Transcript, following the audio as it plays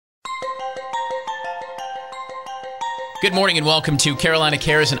Good morning and welcome to Carolina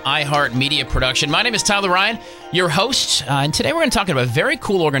Cares, an iHeart Media production. My name is Tyler Ryan, your host, and today we're going to talk about a very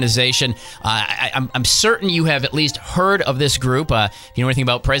cool organization. I'm certain you have at least heard of this group. If you know anything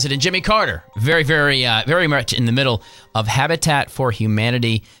about President Jimmy Carter, very much in the middle of Habitat for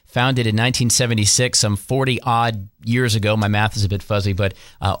Humanity, founded in 1976, some 40-odd years ago. My math is a bit fuzzy, but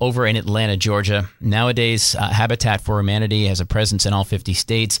over in Atlanta, Georgia. Nowadays, Habitat for Humanity has a presence in all 50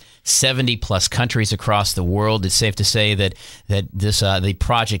 states, 70-plus countries across the world. It's safe to say that this the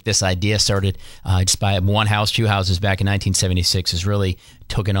project, this idea started just by one house, two houses back in 1976, has really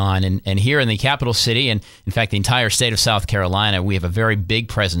taken on. And here in the capital city, and in fact the entire state of South Carolina, we have a very big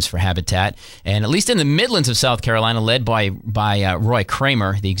presence for Habitat. And at least in the Midlands of South Carolina, led by Roy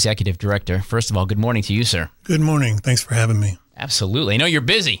Kramer, the executive director. First of all, good morning to you, sir. Good morning. Thanks for having me. Absolutely. I know you're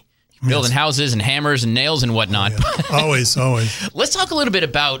busy. Building houses and hammers and nails and whatnot. Oh, yeah. Always. Let's talk a little bit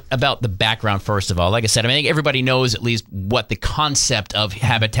about the background, first of all. Like I said, I think everybody knows at least what the concept of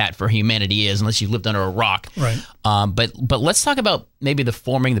Habitat for Humanity is, unless you lived under a rock. Right. But let's talk about maybe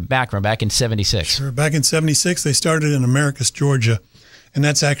the background back in 76. Sure. Back in 76, they started in Americus, Georgia, and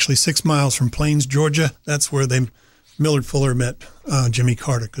that's actually 6 miles from Plains, Georgia. That's where Millard Fuller met Jimmy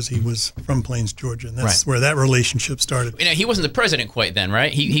Carter, because he was from Plains, Georgia, and that's where that relationship started. You know, he wasn't the president quite then,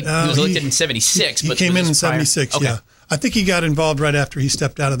 right? He was elected in 76. He came in 76, okay. yeah. I think he got involved right after he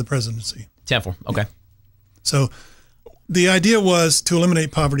stepped out of the presidency. Okay. So the idea was to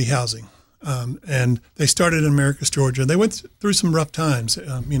eliminate poverty housing, and they started in Americus, Georgia. They went through some rough times.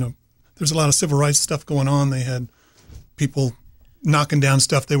 There's a lot of civil rights stuff going on. They had people knocking down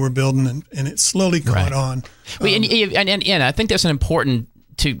stuff they were building, and it slowly caught on. And I think that's an important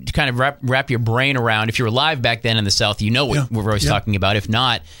to kind of wrap your brain around. If you were alive back then in the South, you know what we're always talking about. If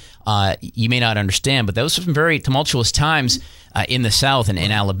not, you may not understand. But those were some very tumultuous times in the South and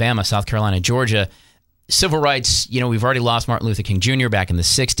in Alabama, South Carolina, Georgia. Civil rights, we've already lost Martin Luther King Jr. back in the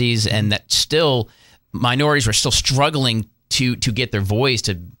 60s, and that still minorities were still struggling to get their voice,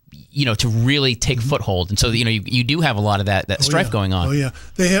 to really take foothold. And so, you do have a lot of that strife going on. Oh, yeah.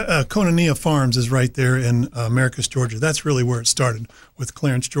 They have, Conania Farms is right there in Americus, Georgia. That's really where it started, with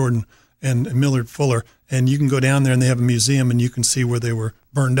Clarence Jordan and Millard Fuller. And you can go down there, and they have a museum, and you can see where they were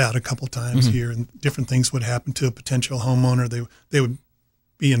burned out a couple times here, and different things would happen to a potential homeowner. They would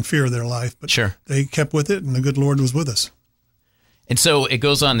be in fear of their life, but they kept with it, and the good Lord was with us. And so it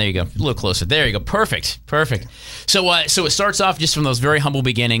goes on. There you go. A little closer. There you go. Perfect. So it starts off just from those very humble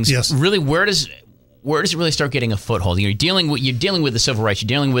beginnings. Yes. Really, where does it really start getting a foothold? You're dealing with the civil rights. You're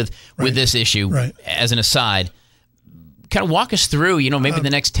dealing with this issue. As an aside, kind of walk us through. Maybe the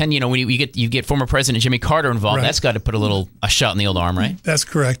next 10. When you get former President Jimmy Carter involved, that's got to put a shot in the old arm, right? That's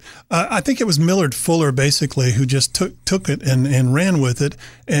correct. I think it was Millard Fuller basically who just took it and ran with it,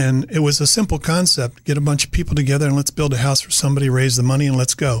 and it was a simple concept: get a bunch of people together and let's build a house for somebody, raise the money, and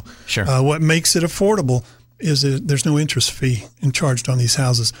let's go. Sure. What makes it affordable is that there's no interest fee charged on these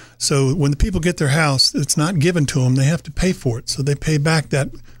houses. So when the people get their house, it's not given to them; they have to pay for it. So they pay back that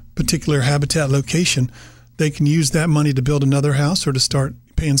particular Habitat location. They can use that money to build another house or to start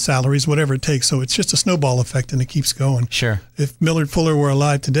paying salaries, whatever it takes. So it's just a snowball effect, and it keeps going. Sure. If Millard Fuller were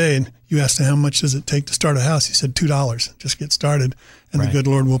alive today and you asked him how much does it take to start a house, he said $2. Just get started, and the good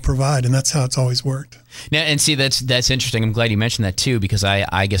Lord will provide. And that's how it's always worked. Now, and see, that's interesting. I'm glad you mentioned that too, because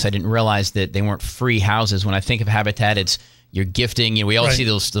I guess I didn't realize that they weren't free houses. When I think of Habitat, it's you're gifting. We all see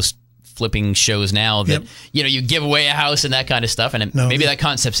those flipping shows now that you give away a house and that kind of stuff, and maybe that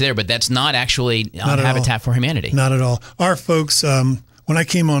concept's there, but that's not actually Habitat for Humanity. Not at all. Our folks, when I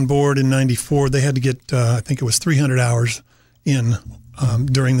came on board in '94, they had to get I think it was 300 hours in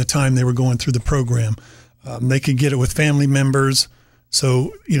during the time they were going through the program. They could get it with family members,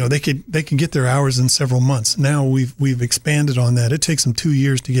 so they could get their hours in several months. Now we've expanded on that. It takes them 2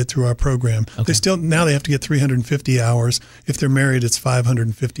 years to get through our program. Okay. Now they have to get 350 hours. If they're married, it's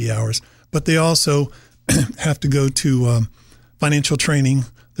 550 hours. But they also have to go to financial training.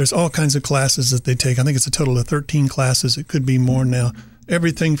 There's all kinds of classes that they take. I think it's a total of 13 classes. It could be more now.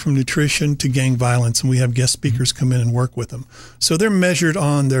 Everything from nutrition to gang violence, and we have guest speakers come in and work with them. So they're measured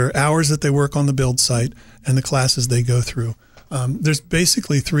on their hours that they work on the build site and the classes they go through. There's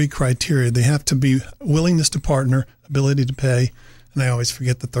basically 3 criteria. They have to be willingness to partner, ability to pay, and I always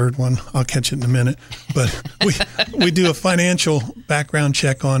forget the third one. I'll catch it in a minute. But we do a financial background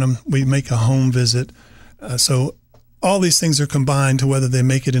check on them. We make a home visit. So all these things are combined to whether they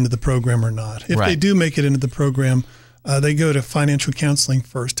make it into the program or not. If they do make it into the program, they go to financial counseling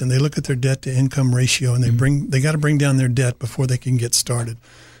first, and they look at their debt to income ratio, and they got to bring down their debt before they can get started.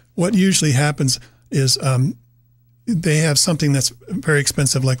 What usually happens is they have something that's very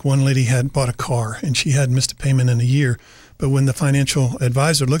expensive. Like one lady had bought a car and she had missed a payment in a year. But when the financial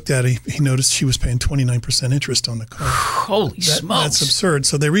advisor looked at it, he noticed she was paying 29% interest on the car. Holy smokes. That's absurd.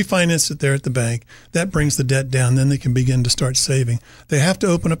 So they refinanced it there at the bank. That brings the debt down. Then they can begin to start saving. They have to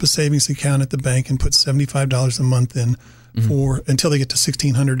open up a savings account at the bank and put $75 a month in until they get to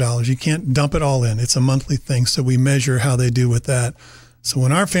 $1,600. You can't dump it all in. It's a monthly thing. So we measure how they do with that. So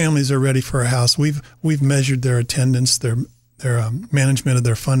when our families are ready for a house, we've measured their attendance, their management of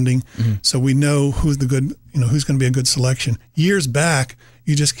their funding, so we know who's going to be a good selection. Years back,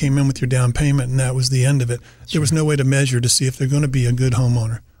 you just came in with your down payment, and that was the end of it. There was no way to measure to see if they're going to be a good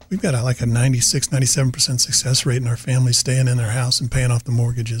homeowner. We've got like a 96, 97% success rate in our families staying in their house and paying off the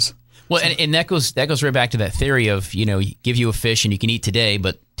mortgages. Well, and that goes right back to that theory of, give you a fish and you can eat today,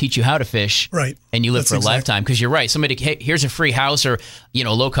 but teach you how to fish. Right. And you live for a lifetime. Because you're right. Somebody, hey, here's a free house or,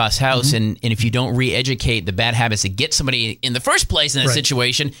 low-cost house. And if you don't re-educate the bad habits that get somebody in the first place in that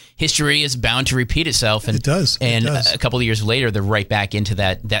situation, history is bound to repeat itself. And, it does. And a couple of years later, they're right back into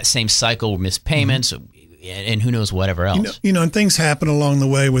that same cycle, missed payments, and who knows whatever else. And things happen along the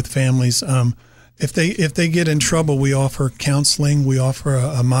way with families. If they get in trouble, we offer counseling. We offer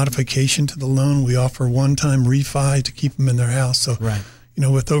a modification to the loan. We offer one-time refi to keep them in their house. So,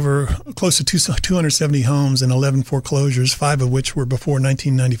 with over close to 270 homes and 11 foreclosures, 5 of which were before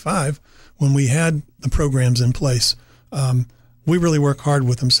 1995, when we had the programs in place, we really work hard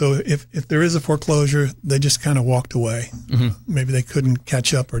with them. So if there is a foreclosure, they just kind of walked away. Maybe they couldn't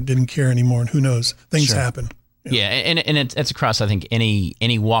catch up or didn't care anymore, and who knows? Things happen. Yeah, and it's across, I think,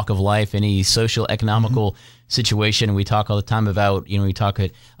 any walk of life, any social, economical situation. We talk all the time about, we talk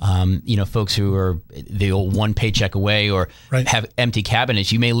at, folks who are the old one paycheck away or have empty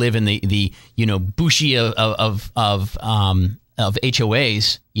cabinets. You may live in the bushi of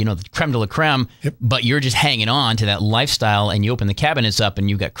HOAs, the creme de la creme, but you're just hanging on to that lifestyle, and you open the cabinets up and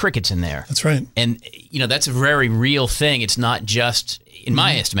you've got crickets in there. That's right. And, that's a very real thing. It's not just, in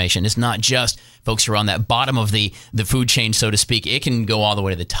my estimation, it's not just folks who are on that bottom of the food chain, so to speak. It can go all the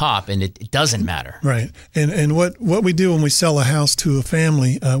way to the top, and it doesn't matter. Right. And what we do when we sell a house to a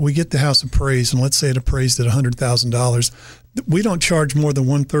family, we get the house appraised, and let's say it appraised at $100,000. We don't charge more than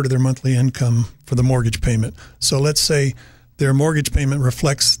 1/3 of their monthly income for the mortgage payment. So let's say their mortgage payment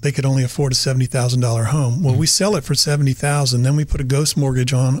reflects they could only afford a $70,000 home. Well, we sell it for $70,000, then we put a ghost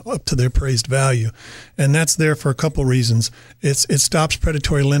mortgage on up to the appraised value, and that's there for a couple reasons. It stops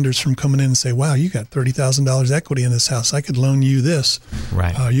predatory lenders from coming in and say, "Wow, you got $30,000 equity in this house. I could loan you this.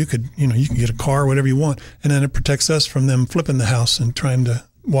 Right? You can get a car, whatever you want." And then it protects us from them flipping the house and trying to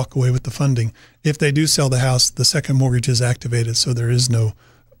walk away with the funding. If they do sell the house, the second mortgage is activated, so there is no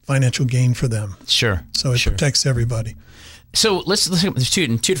financial gain for them. Sure. So it protects everybody. So let's look at there's two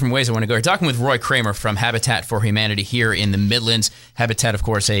different ways I want to go. We're talking with Roy Kramer from Habitat for Humanity here in the Midlands. Habitat, of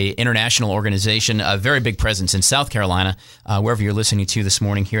course, a international organization, a very big presence in South Carolina. Wherever you're listening to this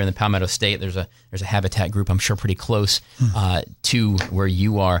morning here in the Palmetto State, there's a Habitat group, I'm sure, pretty close to where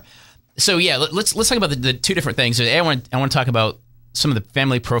you are. So yeah, let's talk about the two different things. I want to talk about some of the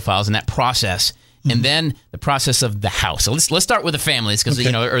family profiles and that process. And then the process of the house. So let's start with the families, because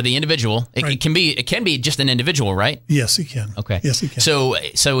or the individual. It can be just an individual, right? Yes, it can. Okay. Yes, it can.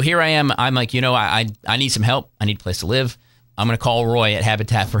 So here I am. I'm like, I need some help. I need a place to live. I'm going to call Roy at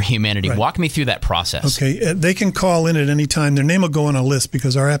Habitat for Humanity. Right. Walk me through that process. Okay. They can call in at any time. Their name will go on a list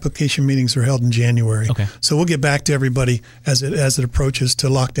because our application meetings are held in January. Okay. So we'll get back to everybody as it approaches to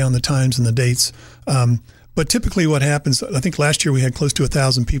lock down the times and the dates. But typically what happens, I think last year we had close to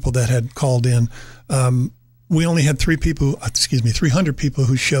 1,000 people that had called in. We only had 300 people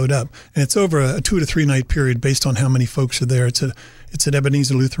who showed up. And it's over a 2 to 3 night period based on how many folks are there. It's at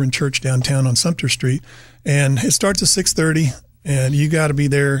Ebenezer Lutheran Church downtown on Sumter Street. And it starts at 6:30. And you got to be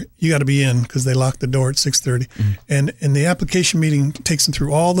there. You got to be in because they lock the door at 6:30. And the application meeting takes them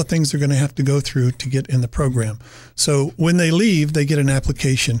through all the things they're going to have to go through to get in the program. So when they leave, they get an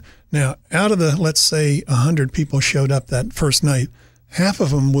application. Now, out of the, let's say 100 people showed up that first night, half of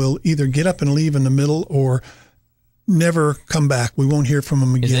them will either get up and leave in the middle or never come back. We won't hear from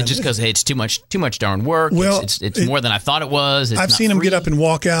them again. Is it just because it's too much darn work? Well, it's more than I thought it was. I've seen them get up and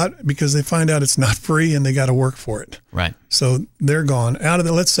walk out because they find out it's not free and they got to work for it. Right. So they're gone. Out of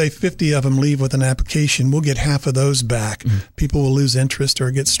the, let's say 50 of them leave with an application, we'll get half of those back. People will lose interest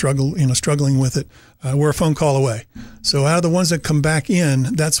or get struggling with it. We're a phone call away. So out of the ones that come back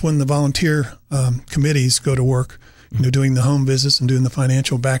in, that's when the volunteer committees go to work. Doing the home visits and doing the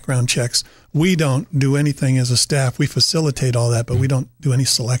financial background checks. We don't do anything as a staff. We facilitate all that, but we don't do any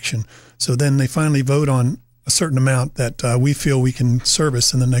selection. So then they finally vote on a certain amount that we feel we can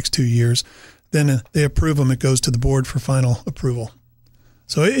service in the next 2 years. Then they approve them. It goes to the board for final approval.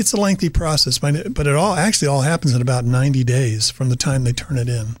 So it's a lengthy process, but it all happens in about 90 days from the time they turn it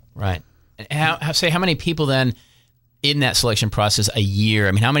in. Right. And how many people then in that selection process a year?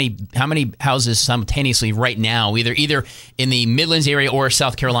 I mean, how many houses simultaneously right now, either in the Midlands area or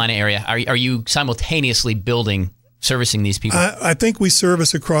South Carolina area, are you simultaneously servicing these people? I think we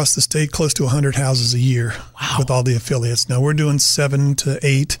service across the state close to 100 houses a year. Wow. With all the affiliates. Now we're doing 7 to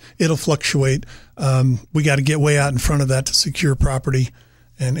 8. It'll fluctuate. We got to get way out in front of that to secure property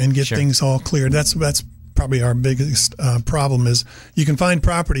and get things all cleared. That's probably our biggest problem is you can find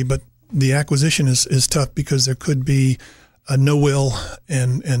property, but the acquisition is tough because there could be a no will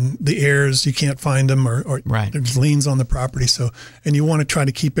and the heirs, you can't find them or there's liens on the property. So, and you want to try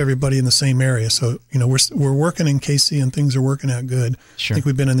to keep everybody in the same area. So, we're working in KC and things are working out good. Sure. I think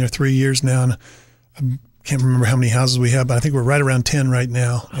we've been in there 3 years now, and I can't remember how many houses we have, but I think we're right around 10 right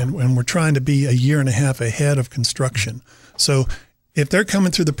now. And we're trying to be a year and a half ahead of construction. So if they're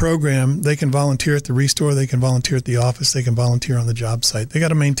coming through the program, they can volunteer at the restore, they can volunteer at the office, they can volunteer on the job site. They got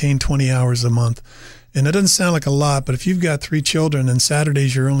to maintain 20 hours a month. And it doesn't sound like a lot, but if you've got 3 children and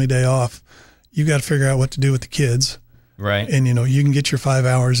Saturday's your only day off, you've got to figure out what to do with the kids. Right. And, you can get your 5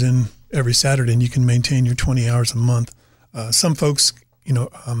 hours in every Saturday and you can maintain your 20 hours a month. Some folks,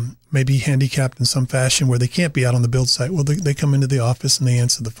 may be handicapped in some fashion where they can't be out on the build site. Well, they come into the office and they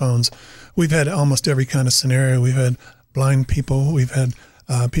answer the phones. We've had almost every kind of scenario. We've had blind people. We've had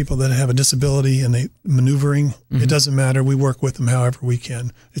people that have a disability and they maneuvering. Mm-hmm. It doesn't matter. We work with them however we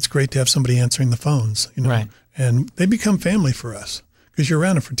can. It's great to have somebody answering the phones, Right. And they become family for us because you're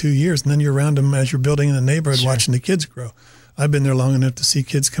around them for 2 years and then you're around them as you're building in the neighborhood, watching the kids grow. I've been there long enough to see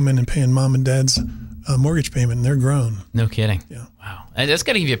kids come in and paying mom and dad's mortgage payment, and they're grown. No kidding. Yeah. Wow. And that's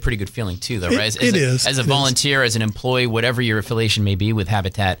got to give you a pretty good feeling too, though, right? It is. As a volunteer, as an employee, whatever your affiliation may be with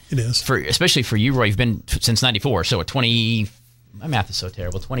Habitat. It is. Especially for you, Roy, you've been since 94, so 20, my math is so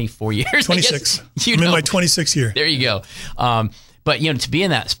terrible, 24 years. 26. I'm in my 26th year. There you go. But, to be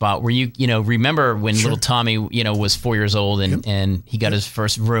in that spot where you remember when little Tommy, was 4 years old and he got his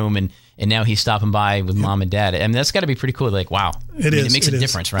first room and now he's stopping by with mom and dad. I mean, that's got to be pretty cool. Like, wow. It makes a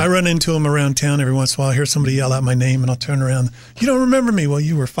difference, right? I run into him around town every once in a while. I hear somebody yell out my name and I'll turn around. You don't remember me? Well,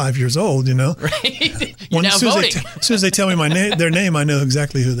 you were 5 years old, Right. You're now voting. As soon as they tell me their name, I know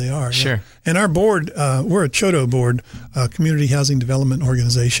exactly who they are. Sure. Yeah. And our board, we're a CHOTO board, Community Housing Development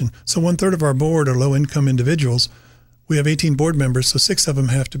Organization. So 1/3 of our board are low-income individuals. We have 18 board members, so 6 of them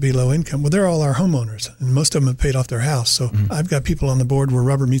have to be low income. Well, they're all our homeowners, and most of them have paid off their house. So I've got people on the board where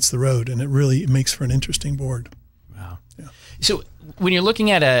rubber meets the road, and it really makes for an interesting board. Wow. Yeah. So when you're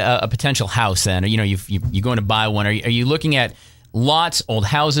looking at a potential house then, you're going to buy one, are you looking at lots, old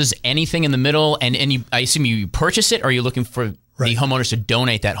houses, anything in the middle, and I assume you purchase it, or are you looking for the homeowners to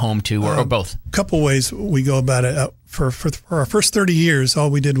donate that home to, or both? A couple ways we go about it. For our first 30 years, all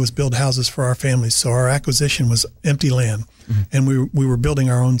we did was build houses for our families. So our acquisition was empty land, and we were building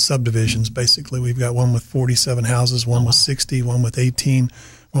our own subdivisions. Basically, we've got one with 47 houses, one with 60, one with 18,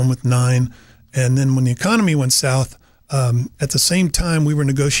 one with 9. And then when the economy went south, at the same time, we were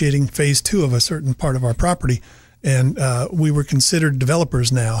negotiating phase 2 of a certain part of our property, and we were considered developers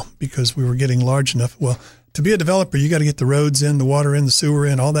now because we were getting large enough. Well, to be a developer, you got to get the roads in, the water in, the sewer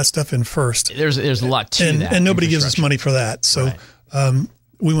in, all that stuff in first. There's a lot to that. And nobody gives us money for that. So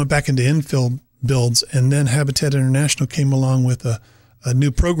we went back into infill builds, and then Habitat International came along with a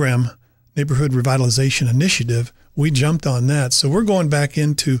new program, Neighborhood Revitalization Initiative. We jumped on that. So we're going back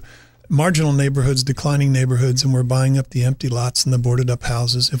into marginal neighborhoods, declining neighborhoods, and we're buying up the empty lots and the boarded up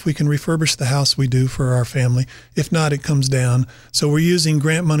houses. If we can refurbish the house, we do for our family. If not, it comes down. So we're using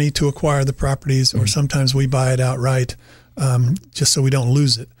grant money to acquire the properties, or sometimes we buy it outright just so we don't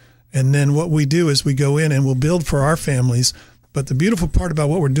lose it. And then what we do is we go in and we'll build for our families. But the beautiful part about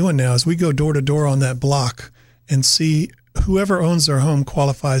what we're doing now is we go door to door on that block and see whoever owns their home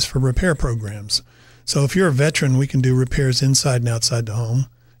qualifies for repair programs. So if you're a veteran, we can do repairs inside and outside the home.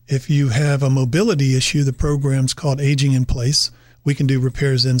 If you have a mobility issue, the program's called Aging in Place. We can do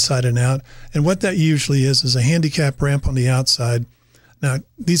repairs inside and out. And what that usually is a handicap ramp on the outside. Now,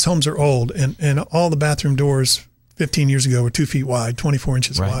 these homes are old, and all the bathroom doors 15 years ago were 2 feet wide, 24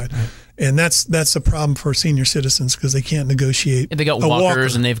 inches wide. Right. And that's a problem for senior citizens because they can't negotiate. And they got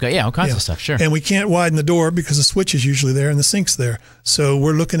walkers and they've got all kinds of stuff, sure. And we can't widen the door because the switch is usually there and the sink's there. So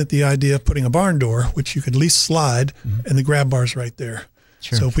we're looking at the idea of putting a barn door, which you could at least slide, and the grab bar's right there.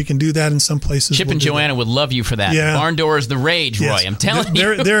 Sure. So if we can do that in some places, Chip and Joanna would love you for that. Yeah. Barn door is the rage, Roy. I'm telling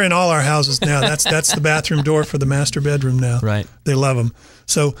you. They're in all our houses now. That's the bathroom door for the master bedroom now. Right. They love them.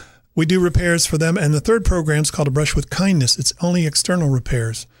 So we do repairs for them. And the third program is called A Brush with Kindness. It's only external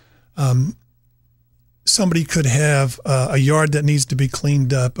repairs. somebody could have a yard that needs to be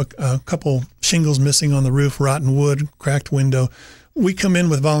cleaned up, a couple shingles missing on the roof, rotten wood, cracked window. We come in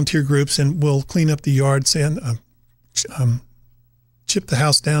with volunteer groups and we'll clean up the yard, chip the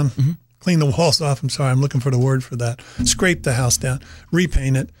house down, clean the walls off. I'm sorry, I'm looking for the word for that. Scrape the house down,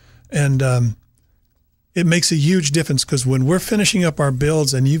 repaint it. And it makes a huge difference because when we're finishing up our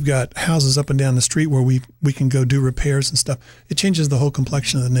builds and you've got houses up and down the street where we can go do repairs and stuff, it changes the whole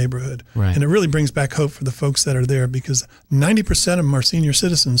complexion of the neighborhood. Right. And it really brings back hope for the folks that are there because 90% of them are senior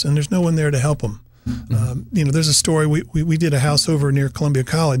citizens and there's no one there to help them. There's a story. We did a house over near Columbia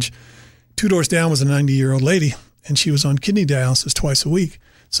College. 2 doors down was a 90-year-old lady, and she was on kidney dialysis twice a week.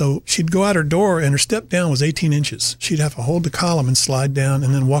 So she'd go out her door, and her step down was 18 inches. She'd have to hold the column and slide down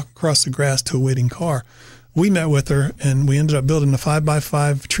and then walk across the grass to a waiting car. We met with her, and we ended up building a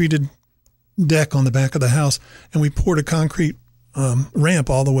 5x5 treated deck on the back of the house, and we poured a concrete ramp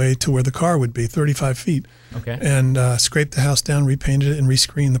all the way to where the car would be, 35 feet. Okay. And scraped the house down, repainted it, and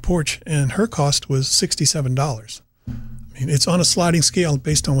rescreened the porch. And her cost was $67. I mean, it's on a sliding scale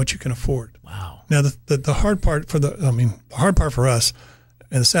based on what you can afford. Wow. Now, the hard part the hard part for us,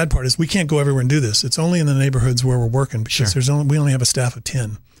 and the sad part is we can't go everywhere and do this. It's only in the neighborhoods where we're working because we only have a staff of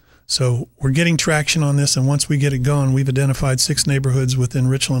 10. So we're getting traction on this, and once we get it going, we've identified 6 neighborhoods within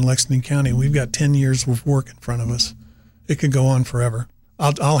Richland and Lexington County. We've got 10 years of work in front of us. It could go on forever.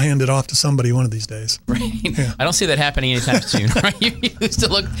 I'll hand it off to somebody one of these days. Right. Yeah. I don't see that happening anytime soon. Right? You used to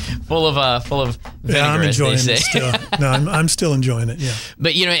look full of vinegar. Yeah, I'm enjoying as they it say. still. No, I'm still enjoying it. Yeah.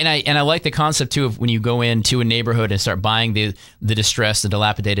 But and I like the concept too of when you go into a neighborhood and start buying the distressed, the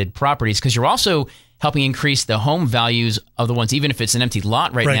dilapidated properties, because you're also helping increase the home values of the ones, even if it's an empty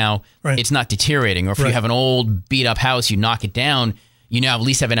lot right now, it's not deteriorating. Or if you have an old beat up house, you knock it down, you now at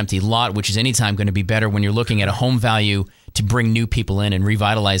least have an empty lot, which is anytime going to be better when you're looking at a home value to bring new people in and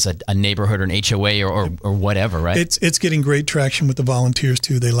revitalize a neighborhood or an HOA or whatever, right? It's getting great traction with the volunteers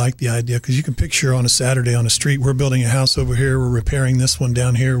too. They like the idea because you can picture on a Saturday on a street, we're building a house over here, we're repairing this one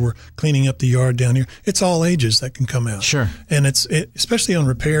down here, we're cleaning up the yard down here. It's all ages that can come out. Sure. And especially on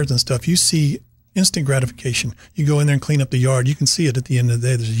repairs and stuff, you see instant gratification. You go in there and clean up the yard. You can see it at the end of the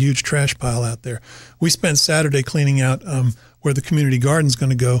day. There's a huge trash pile out there. We spent Saturday cleaning out where the community garden's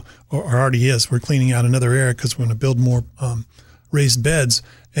going to go, or already is. We're cleaning out another area because we're going to build more raised beds.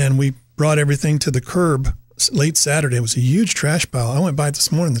 And we brought everything to the curb late Saturday. It was a huge trash pile. I went by it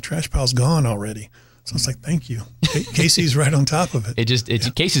this morning. The trash pile's gone already. So it's like, thank you. Casey's right on top of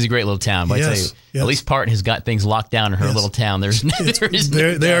it. Casey's a great little town. But I tell you, at least Parton has got things locked down in her little town.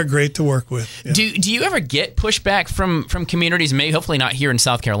 They are great to work with. Yeah. Do you ever get pushback from communities? Maybe hopefully not here in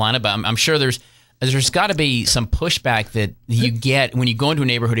South Carolina, but I'm sure there's got to be some pushback that you get when you go into a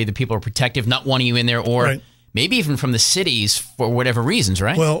neighborhood. Either people are protective, not wanting you in there, or maybe even from the cities for whatever reasons,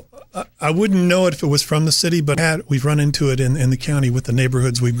 right? Well, I wouldn't know it if it was from the city, but we've run into it in the county with the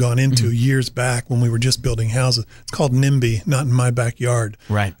neighborhoods we've gone into years back when we were just building houses. It's called NIMBY, not in my backyard.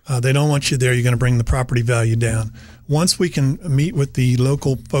 Right. They don't want you there. You're going to bring the property value down. Once we can meet with the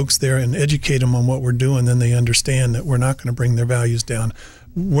local folks there and educate them on what we're doing, then they understand that we're not going to bring their values down.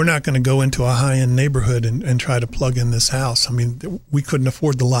 We're not going to go into a high-end neighborhood and try to plug in this house. I mean, we couldn't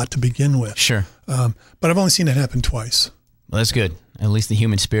afford the lot to begin with. Sure. But I've only seen it happen twice. Well, that's good. At least the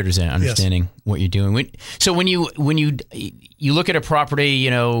human spirit is in understanding what you're doing. So when you look at a property,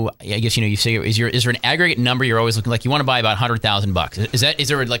 I guess you say is there an aggregate number you're always looking like you want to buy about $100,000? Is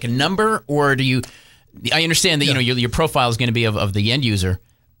there like a number, or do you? I understand that your profile is going to be of the end user,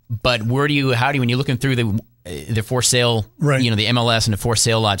 but how do you when you're looking through the for sale, the MLS and the for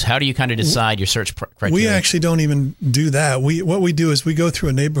sale lots, how do you kind of decide your search criteria? We actually don't even do that. What we do is we go through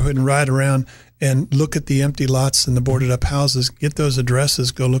a neighborhood and ride around and look at the empty lots and the boarded up houses, get those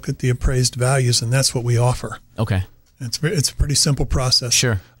addresses, go look at the appraised values, and that's what we offer. Okay. It's a pretty simple process.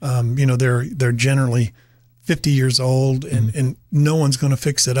 Sure. They're generally 50 years old, and no one's going to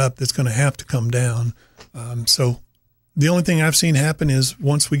fix it up. It's going to have to come down. So the only thing I've seen happen is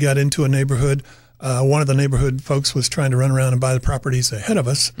once we got into a neighborhood, one of the neighborhood folks was trying to run around and buy the properties ahead of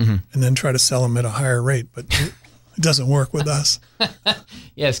us and then try to sell them at a higher rate. But it doesn't work with us.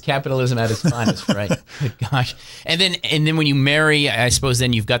 Yes, capitalism at its finest, right? Good gosh. And then when you marry, I suppose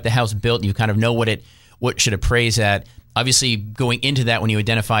then you've got the house built, you kind of know what should appraise at. Obviously, going into that, when you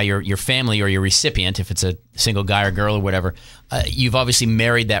identify your family or your recipient, if it's a single guy or girl or whatever, you've obviously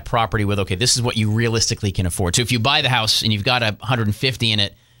married that property with, okay, this is what you realistically can afford. So if you buy the house and you've got 150 in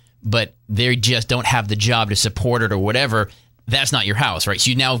it, but they just don't have the job to support it or whatever, that's not your house, right? So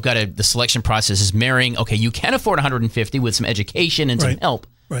you now have got the selection process is marrying, okay, you can afford 150 with some education and some help.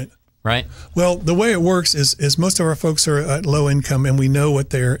 Right. right? Well, the way it works is most of our folks are at low income, and we know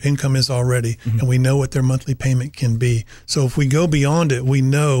what their income is already, and we know what their monthly payment can be. So if we go beyond it, we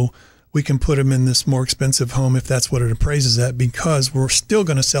know we can put them in this more expensive home if that's what it appraises at, because we're still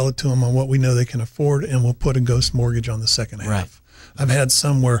going to sell it to them on what we know they can afford, and we'll put a ghost mortgage on the second half. Right. I've had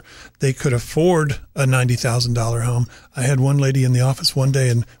some where they could afford a $90,000 home. I had one lady in the office one day,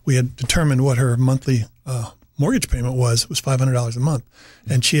 and we had determined what her monthly mortgage payment was. It was $500 a month.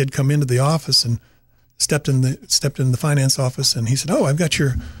 And she had come into the office and stepped in the finance office, and he said, "Oh, I've got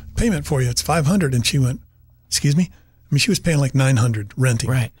your payment for you. It's $500." And she went, "Excuse me?" I mean, she was paying like $900 renting.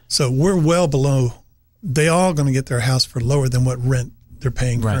 Right. So we're well below. They all going to get their house for lower than what rent they're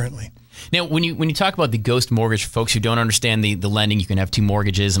paying currently. Now, when you talk about the ghost mortgage, for folks who don't understand the lending, you can have two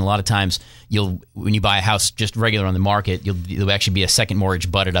mortgages, and a lot of times when you buy a house just regular on the market, there'll actually be a second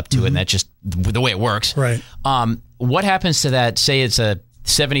mortgage butted up to it, and that's just the way it works. Right. What happens to that? Say it's a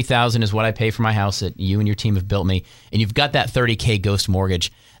 $70,000 is what I pay for my house that you and your team have built me, and you've got that $30K ghost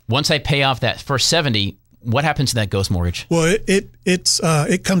mortgage. Once I pay off that first $70,000, what happens to that ghost mortgage? Well,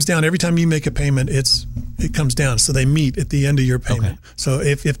 it comes down every time you make a payment. It comes down, so they meet at the end of your payment. Okay. So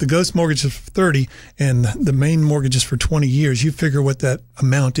if the ghost mortgage is for 30 and the main mortgage is for 20 years, you figure what that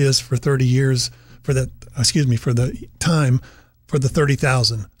amount is for 30 years for the time for the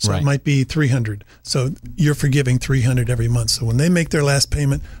 30,000. So It might be 300. So you're forgiving 300 every month. So when they make their last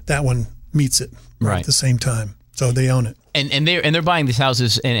payment, that one meets it at the same time. So they own it. And they're buying these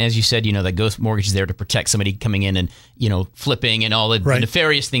houses, and as you said, that ghost mortgage is there to protect somebody coming in and flipping and all the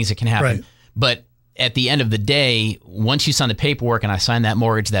nefarious things that can happen. Right. But at the end of the day, once you sign the paperwork and I sign that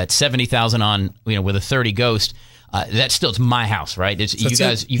mortgage, that $70,000 on with a 30 ghost, that's still my house, right?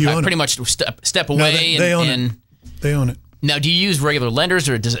 You pretty much step away. They own it. They own it. Now, do you use regular lenders,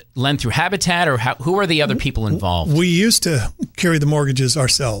 or does it lend through Habitat, or who are the other people involved? We used to carry the mortgages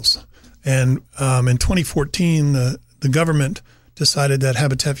ourselves, and in 2014, the government decided that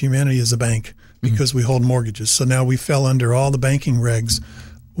Habitat for Humanity is a bank because we hold mortgages. So now we fell under all the banking regs.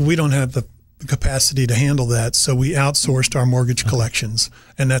 We don't have the capacity to handle that, so we outsourced our mortgage collections,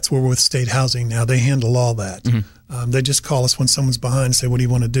 and that's where we're with state housing now. They handle all that. They just call us when someone's behind and say, "What do you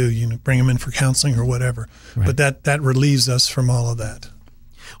want to do?" Bring them in for counseling or whatever. Right. But that relieves us from all of that.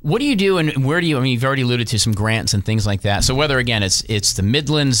 What do you do, and where do you? I mean, you've already alluded to some grants and things like that. So whether again it's the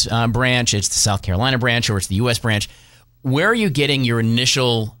Midlands branch, it's the South Carolina branch, or it's the U.S. branch, where are you getting your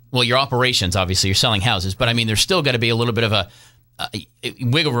initial? Well, your operations, obviously, you're selling houses, but I mean, there's still got to be a little bit of a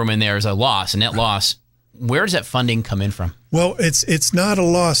wiggle room in there as a loss, a net loss. Where does that funding come in from? Well, it's not a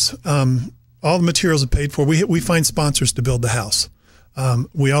loss. All the materials are paid for. We find sponsors to build the house.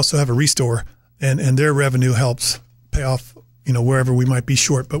 We also have a restore, and their revenue helps pay off wherever we might be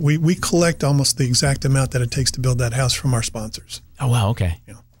short. But we collect almost the exact amount that it takes to build that house from our sponsors. Oh wow, okay.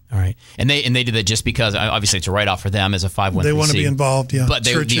 Yeah. All right, and they do that just because obviously it's a write off for them as a 501c. They want to be involved, yeah. But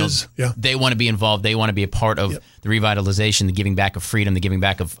churches, they want to be involved. They want to be a part of the revitalization, the giving back of freedom, the giving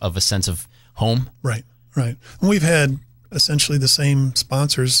back of a sense of home. Right. And we've had essentially the same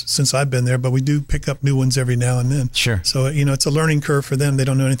sponsors since I've been there, but we do pick up new ones every now and then. Sure. So it's a learning curve for them. They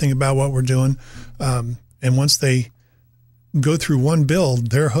don't know anything about what we're doing, and once they go through one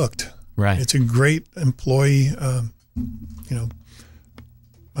build, they're hooked. Right. It's a great employee.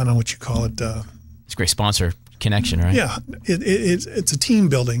 I don't know what you call it. It's a great sponsor connection, right? Yeah, it's a team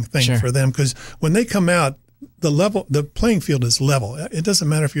building thing for them, because when they come out, the playing field is level. It doesn't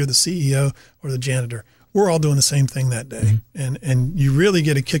matter if you're the CEO or the janitor. We're all doing the same thing that day, and you really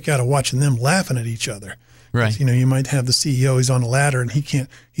get a kick out of watching them laughing at each other. Right. You might have the CEO, he's on a ladder and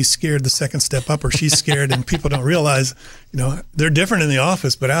he's scared the second step up, or she's scared, and people don't realize, they're different in the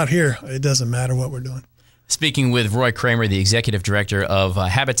office, but out here, it doesn't matter what we're doing. Speaking with Roy Kramer, the executive director of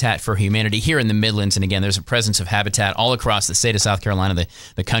Habitat for Humanity here in the Midlands. And again, there's a presence of Habitat all across the state of South Carolina,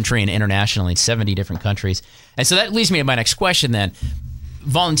 the country, and internationally in 70 different countries. And so that leads me to my next question then.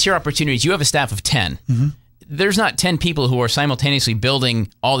 Volunteer opportunities, you have a staff of 10. There's not 10 people who are simultaneously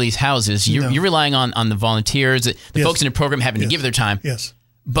building all these houses. You're relying on the volunteers, the folks in the program having to give their time. Yes.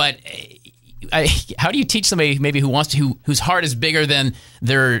 But how do you teach somebody maybe whose heart is bigger than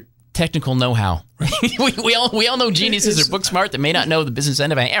their technical know-how? we all know geniuses are book smart that may not know the business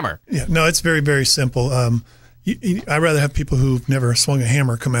end of a hammer. Yeah, no, it's very, very simple. I'd rather have people who've never swung a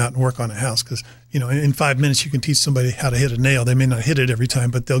hammer come out and work on a house, because in 5 minutes you can teach somebody how to hit a nail. They may not hit it every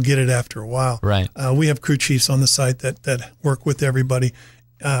time, but they'll get it after a while. Right. We have crew chiefs on the site that work with everybody.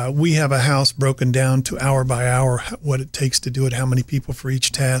 We have a house broken down to hour by hour, what it takes to do it, how many people for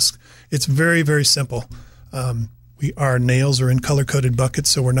each task. It's very, very simple. Our nails are in color-coded buckets,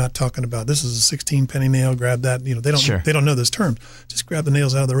 so we're not talking about this is a 16-penny nail. Grab that. They don't know those terms. Just grab the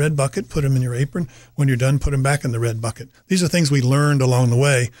nails out of the red bucket, put them in your apron. When you're done, put them back in the red bucket. These are things we learned along the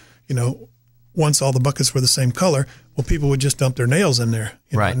way. Once all the buckets were the same color, well, people would just dump their nails in there.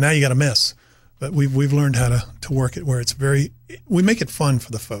 Right. Now you got a mess. But we've learned how to work it where we make it fun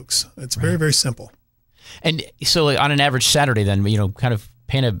for the folks. It's very, very simple. And so on an average Saturday, then kind of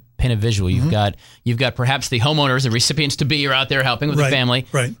paint a visual. You've got perhaps the homeowners, the recipients to be, are out there helping with the family,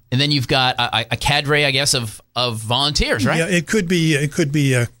 right? And then you've got a cadre, I guess, of volunteers, right? Yeah, it could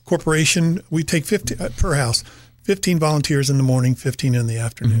be a corporation. We take 50 per house, 15 volunteers in the morning, 15 in the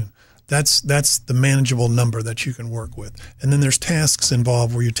afternoon. Mm-hmm. That's the manageable number that you can work with. And then there's tasks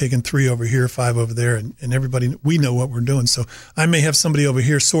involved where you're taking 3 over here, 5 over there, and everybody, we know what we're doing. So I may have somebody over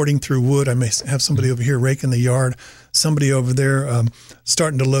here sorting through wood. I may have somebody over here raking the yard, somebody over there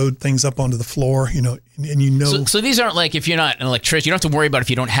starting to load things up onto the floor, and So these aren't like, if you're not an electrician, you don't have to worry about if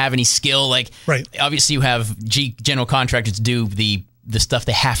you don't have any skill. Like, right. Obviously you have general contractors do the stuff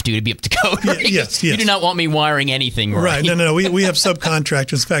they have to be up to code. Right? Yes. You do not want me wiring anything, right? No. We have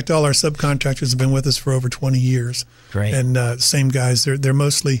subcontractors. In fact, all our subcontractors have been with us for over 20 years. Great. And same guys. They're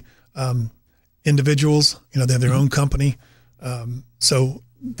mostly individuals. They have their own company. So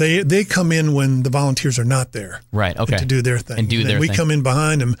they come in when the volunteers are not there. Right. Okay. To do their thing. And do their thing. We thing. come in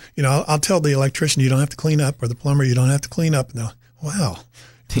behind them. I'll tell the electrician, you don't have to clean up, or the plumber, you don't have to clean up. And wow.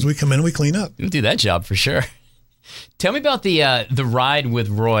 Because we come in and we clean up. You'll do that job for sure. Tell me about the Ride with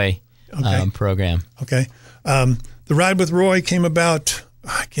Roy program. Okay. The Ride with Roy came about,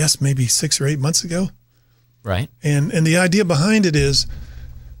 I guess, maybe 6 or 8 months ago. Right. And the idea behind it is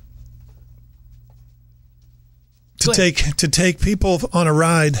to take people on a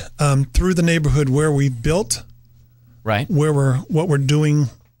ride through the neighborhood where we built, right? What we're doing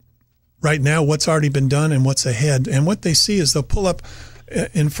right now, what's already been done, and what's ahead. And what they see is they'll pull up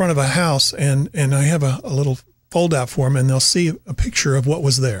in front of a house, and I have a little fold out for them, and they'll see a picture of what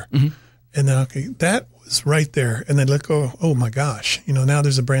was there. Mm-hmm. And then, okay, that was right there. And they look, oh my gosh, now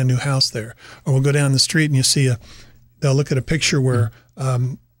there's a brand new house there. Or we'll go down the street and you see they'll look at a picture where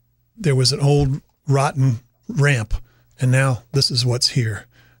there was an old rotten ramp, and now this is what's here.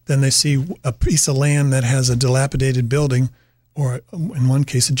 Then they see a piece of land that has a dilapidated building, or in one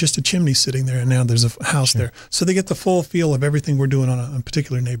case, just a chimney sitting there, and now there's a house there. So they get the full feel of everything we're doing on a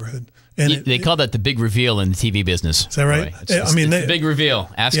particular neighborhood. And they call that the big reveal in the TV business. Is that right? It's the big reveal.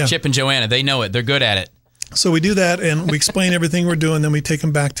 Ask Chip and Joanna. They know it. They're good at it. So we do that, and we explain everything we're doing. Then we take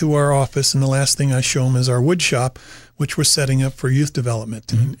them back to our office, and the last thing I show them is our wood shop, which we're setting up for youth development.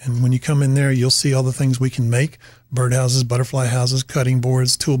 Mm-hmm. And when you come in there, you'll see all the things we can make: birdhouses, butterfly houses, cutting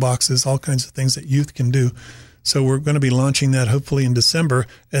boards, toolboxes, all kinds of things that youth can do. So we're going to be launching that hopefully in December.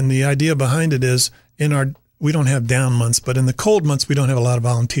 And the idea behind it is we don't have down months, but in the cold months, we don't have a lot of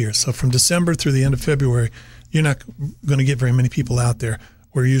volunteers. So from December through the end of February, you're not going to get very many people out there.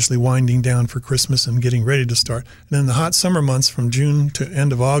 We're usually winding down for Christmas and getting ready to start. And then the hot summer months from June to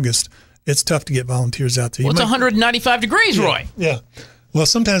end of August, it's tough to get volunteers out there. Well, it's 195 degrees, Roy. Yeah. Well,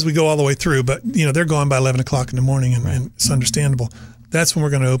 sometimes we go all the way through, but they're gone by 11 o'clock in the morning, and it's understandable. That's when we're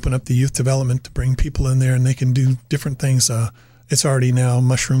going to open up the youth development to bring people in there, and they can do different things. It's already now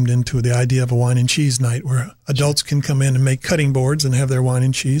mushroomed into the idea of a wine and cheese night where adults can come in and make cutting boards and have their wine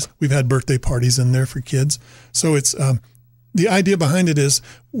and cheese. We've had birthday parties in there for kids. So it's the idea behind it is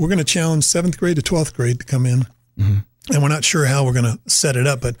we're going to challenge 7th grade to 12th grade to come in, mm-hmm. and we're not sure how we're going to set it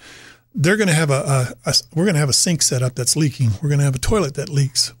up, but they're going to have we're going to have a sink set up that's leaking. We're going to have a toilet that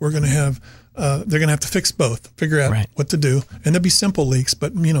leaks. We're going to have they're going to have to fix both, figure out what to do. And there'll be simple leaks,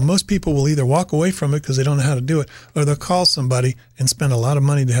 but most people will either walk away from it because they don't know how to do it, or they'll call somebody and spend a lot of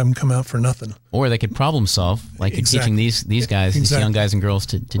money to have them come out for nothing. Or they could problem solve, like teaching these guys, these young guys and girls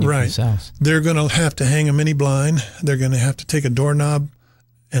to do it themselves. They're going to have to hang a mini blind. They're going to have to take a doorknob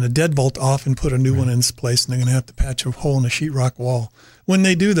and a deadbolt off and put a new one in its place, and they're going to have to patch a hole in a sheetrock wall. When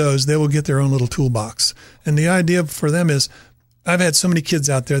they do those, they will get their own little toolbox. And the idea for them is, I've had so many kids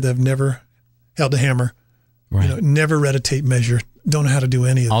out there that have never held a hammer, never read a tape measure, don't know how to do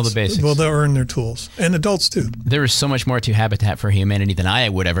any of all the basics. Well, they'll earn their tools, and adults too. There is so much more to Habitat for Humanity than I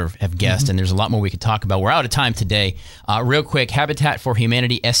would ever have guessed, and there's a lot more we could talk about. We're out of time today. Real quick, Habitat for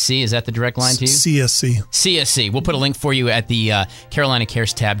Humanity SC, is that the direct line to you? CSC. CSC. We'll put a link for you at the Carolina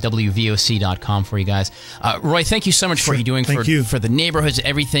Cares tab, WVOC.com for you guys. Roy, thank you so much for what you're doing for the neighborhoods.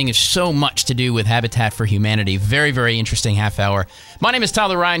 Everything is so much to do with Habitat for Humanity. Very, very interesting half hour. My name is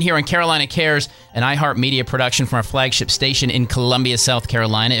Tyler Ryan here on Carolina Cares, an iHeartMedia production from our flagship station in Columbia, South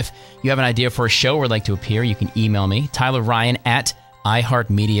Carolina. If you have an idea for a show or would like to appear, you can email me, tylerryan at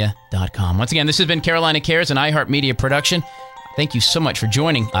iHeartMedia.com. Once again, this has been Carolina Cares, an iHeartMedia production. Thank you so much for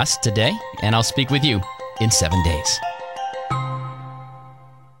joining us today, and I'll speak with you in 7 days.